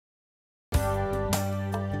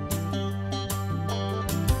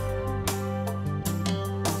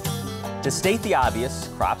To state the obvious,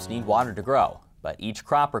 crops need water to grow, but each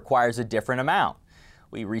crop requires a different amount.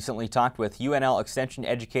 We recently talked with UNL Extension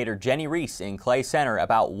educator Jenny Rees in Clay Center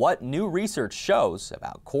about what new research shows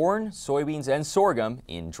about corn, soybeans, and sorghum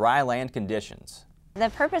in dry land conditions.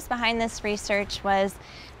 The purpose behind this research was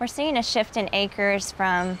we're seeing a shift in acres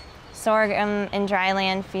from sorghum in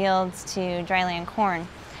dryland fields to dryland corn.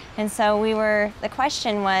 And so the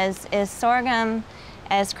question was, is sorghum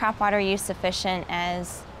as crop water use sufficient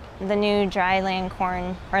as the new dryland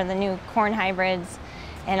corn or the new corn hybrids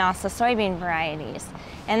and also soybean varieties?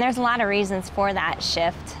 And there's a lot of reasons for that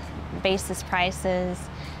shift: basis prices,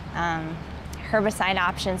 herbicide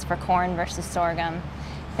options for corn versus sorghum,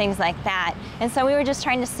 things like that. And so we were just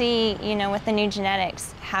trying to see, with the new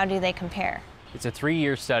genetics, how do they compare? It's a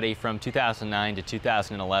 3-year study from 2009 to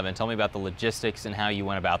 2011. Tell me about the logistics and how you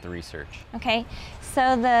went about the research. Okay,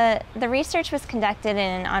 so the research was conducted in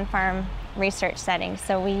an on-farm research setting.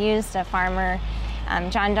 So we used a farmer,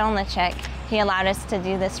 John Dolnichek. He allowed us to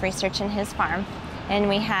do this research in his farm. And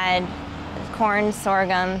we had corn,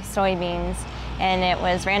 sorghum, soybeans, and it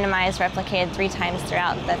was randomized, replicated 3 times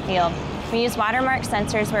throughout the field. We used watermark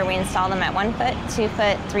sensors where we installed them at 1 foot, 2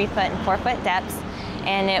 foot, 3 foot, and 4 foot depths.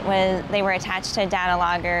 And they were attached to a data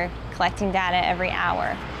logger, collecting data every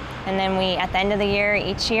hour. And then at the end of the year,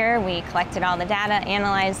 each year, we collected all the data,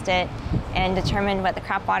 analyzed it, and determined what the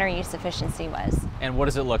crop water use efficiency was. And what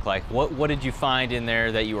does it look like? What did you find in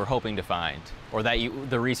there that you were hoping to find, or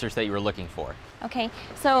the research that you were looking for? Okay,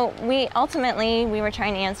 so ultimately we were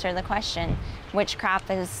trying to answer the question, which crop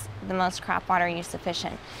is the most crop water use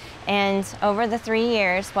efficient? And over the 3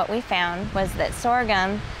 years, what we found was that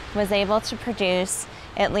sorghum was able to produce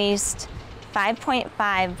at least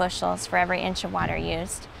 5.5 bushels for every inch of water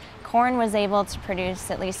used. Corn was able to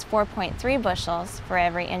produce at least 4.3 bushels for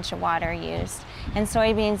every inch of water used, and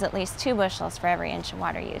soybeans at least 2 bushels for every inch of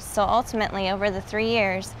water used. So ultimately, over the 3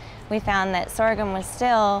 years, we found that sorghum was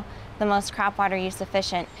still the most crop water use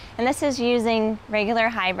efficient. And this is using regular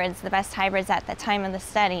hybrids, the best hybrids at the time of the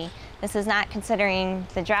study. This is not considering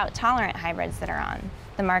the drought-tolerant hybrids that are on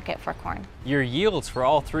the market for corn. Your yields for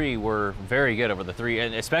all 3 were very good over the 3,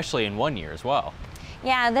 and especially in 1 year as well.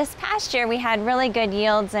 Yeah, this past year we had really good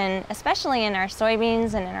yields, and especially in our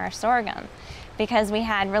soybeans and in our sorghum, because we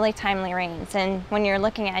had really timely rains. And when you're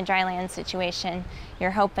looking at a dryland situation, you're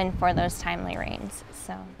hoping for those timely rains.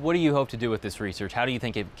 So, what do you hope to do with this research? How do you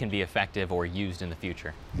think it can be effective or used in the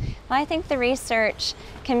future? Well, I think the research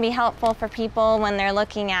can be helpful for people when they're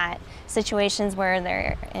looking at situations where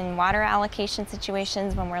they're in water allocation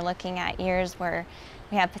situations, when we're looking at years where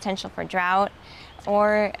we have potential for drought,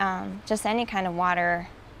 or just any kind of water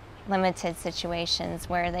limited situations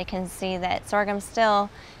where they can see that sorghum still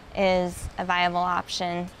is a viable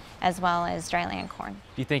option as well as dryland corn.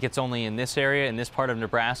 Do you think it's only in this area, in this part of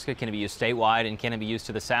Nebraska? Can it be used statewide, and can it be used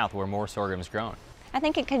to the south where more sorghum is grown? I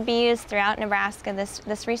think it could be used throughout Nebraska.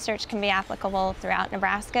 This research can be applicable throughout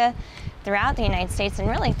Nebraska, throughout the United States, and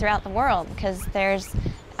really throughout the world, because there's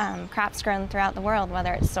crops grown throughout the world,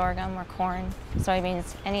 whether it's sorghum or corn,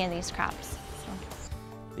 soybeans, any of these crops.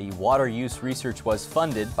 The water use research was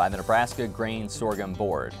funded by the Nebraska Grain Sorghum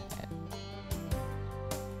Board.